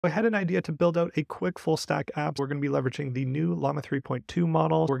I had an idea to build out a quick full stack app. We're going to be leveraging the new Llama 3.2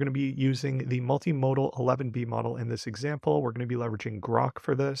 model. We're going to be using the multimodal 11B model in this example. We're going to be leveraging Groq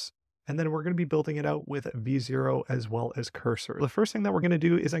for this. And then we're going to be building it out with V0 as well as Cursor. The first thing that we're going to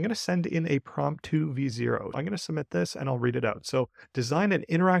do is I'm going to send in a prompt to V0. I'm going to submit this and I'll read it out. So design an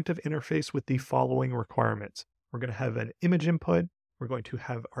interactive interface with the following requirements. We're going to have an image input. We're going to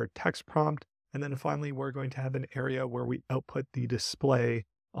have our text prompt. And then finally, we're going to have an area where we output the display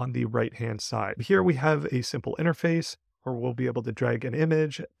on the right-hand side. Here we have a simple interface where we'll be able to drag an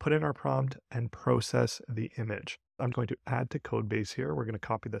image, put in our prompt, and process the image. I'm going to add to code base here. We're going to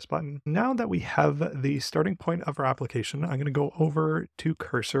copy this button. Now that we have the starting point of our application, I'm going to go over to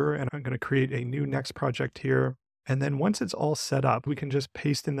Cursor and I'm going to create a new next project here. And then once it's all set up, we can just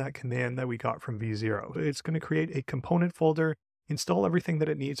paste in that command that we got from V0. It's going to create a component folder, install everything that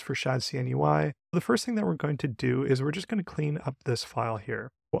it needs for Shad CNUI. The first thing that we're going to do is we're just going to clean up this file here.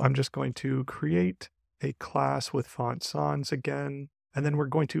 I'm just going to create a class with font sans again, and then we're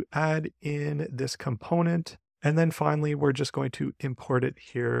going to add in this component. And then finally, we're just going to import it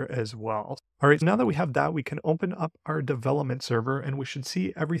here as well. All right, now that we have that, we can open up our development server and we should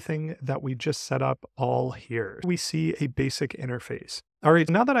see everything that we just set up all here. We see a basic interface. All right,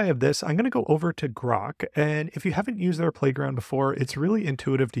 now that I have this, I'm going to go over to Groq. And if you haven't used their playground before, it's really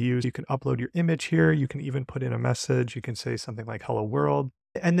intuitive to use. You can upload your image here. You can even put in a message. You can say something like hello world.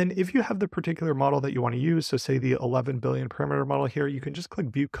 And then if you have the particular model that you want to use, so say the 11 billion parameter model here, you can just click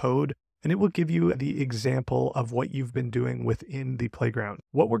view code and it will give you the example of what you've been doing within the playground.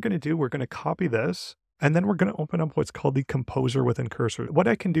 What we're going to do, we're going to copy this and then we're going to open up what's called the composer within Cursor. What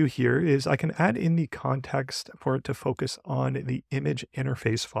I can do here is I can add in the context for it to focus on the image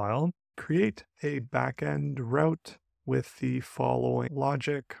interface file, create a backend route with the following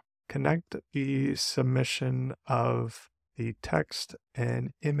logic, connect the submission of the text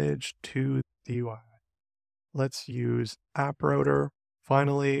and image to the UI. Let's use app router.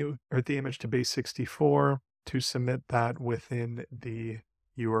 Finally, write the image to base64 to submit that within the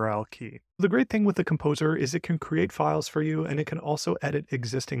URL key. The great thing with the composer is it can create files for you and it can also edit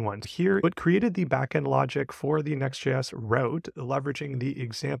existing ones. Here, it created the backend logic for the Next.js route, leveraging the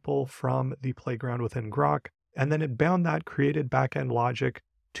example from the playground within Groq, and then it bound that created backend logic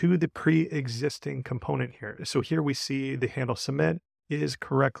to the pre-existing component here. So here we see the handle submit is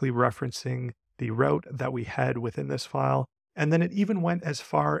correctly referencing the route that we had within this file. And then it even went as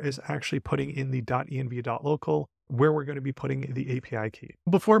far as actually putting in the .env.local where we're going to be putting the API key.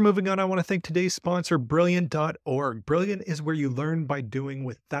 Before moving on, I want to thank today's sponsor, Brilliant.org. Brilliant is where you learn by doing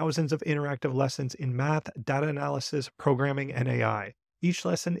with thousands of interactive lessons in math, data analysis, programming, and AI. Each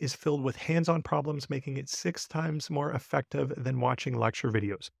lesson is filled with hands-on problems, making it 6 times more effective than watching lecture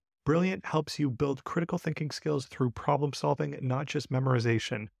videos. Brilliant helps you build critical thinking skills through problem solving, not just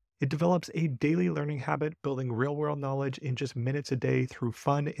memorization. It develops a daily learning habit, building real-world knowledge in just minutes a day through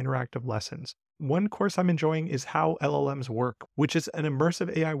fun, interactive lessons. One course I'm enjoying is How LLMs Work, which is an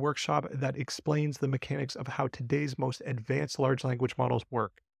immersive AI workshop that explains the mechanics of how today's most advanced large language models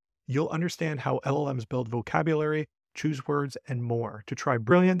work. You'll understand how LLMs build vocabulary, choose words, and more. To try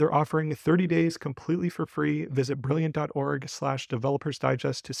Brilliant, they're offering 30 days completely for free. Visit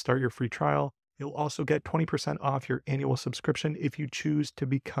brilliant.org/developersdigest to start your free trial. You'll also get 20% off your annual subscription if you choose to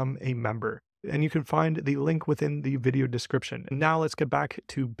become a member. And you can find the link within the video description. And now let's get back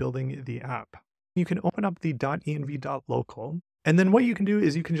to building the app. You can open up the .env.local. And then what you can do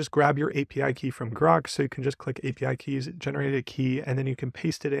is you can just grab your API key from Groq. So you can just click API keys, generate a key, and then you can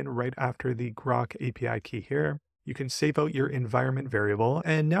paste it in right after the Groq API key here. You can save out your environment variable.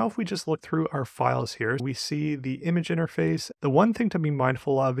 And now if we just look through our files here, we see the image interface. The one thing to be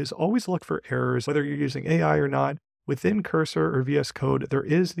mindful of is always look for errors, whether you're using AI or not. Within Cursor or VS Code, there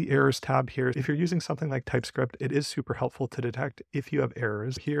is the errors tab here. If you're using something like TypeScript, it is super helpful to detect if you have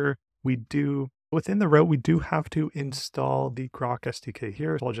errors. Here we do, within the route, we do have to install the Groq SDK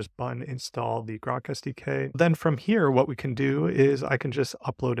here. So I'll just install the Groq SDK. Then from here, what we can do is I can just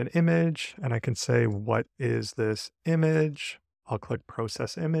upload an image and I can say, what is this image? I'll click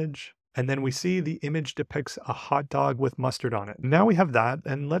process image. And then we see the image depicts a hot dog with mustard on it. Now we have that,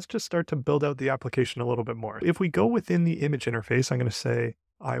 and let's just start to build out the application a little bit more. If we go within the image interface, I'm going to say,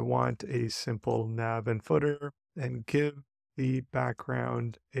 I want a simple nav and footer and give the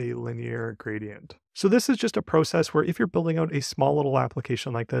background a linear gradient. So this is just a process where if you're building out a small little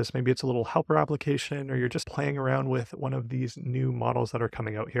application like this, maybe it's a little helper application, or you're just playing around with one of these new models that are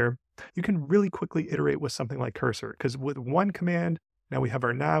coming out here, you can really quickly iterate with something like Cursor, because with one command, now we have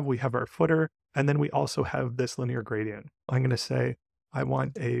our nav, we have our footer, and then we also have this linear gradient. I'm going to say, I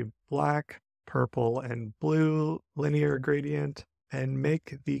want a black, purple, and blue linear gradient. and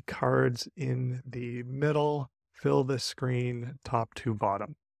make the cards in the middle fill the screen top to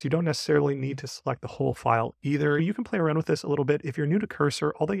bottom. So you don't necessarily need to select the whole file either. You can play around with this a little bit. If you're new to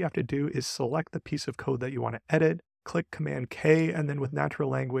Cursor, all that you have to do is select the piece of code that you want to edit, click Command K, and then with natural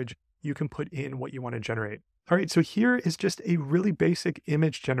language, you can put in what you want to generate. All right, so here is just a really basic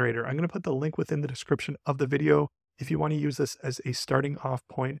image generator. I'm going to put the link within the description of the video if you want to use this as a starting off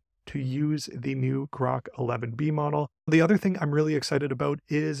point to use the new Groq 11B model. The other thing I'm really excited about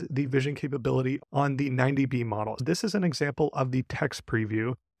is the vision capability on the 90B model. This is an example of the text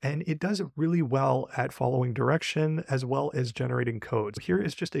preview, and it does really well at following direction as well as generating code. Here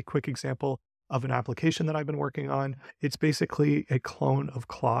is just a quick example of an application that I've been working on. It's basically a clone of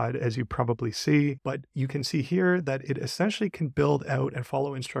Claude, as you probably see, but you can see here that it essentially can build out and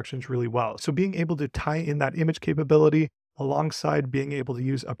follow instructions really well. So being able to tie in that image capability alongside being able to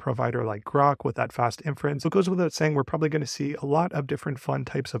use a provider like Groq with that fast inference, it goes without saying we're probably going to see a lot of different fun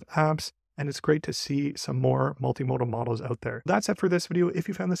types of apps, and it's great to see some more multimodal models out there. That's it for this video. If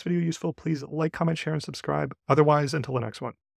you found this video useful, please like, comment, share, and subscribe. Otherwise, until the next one.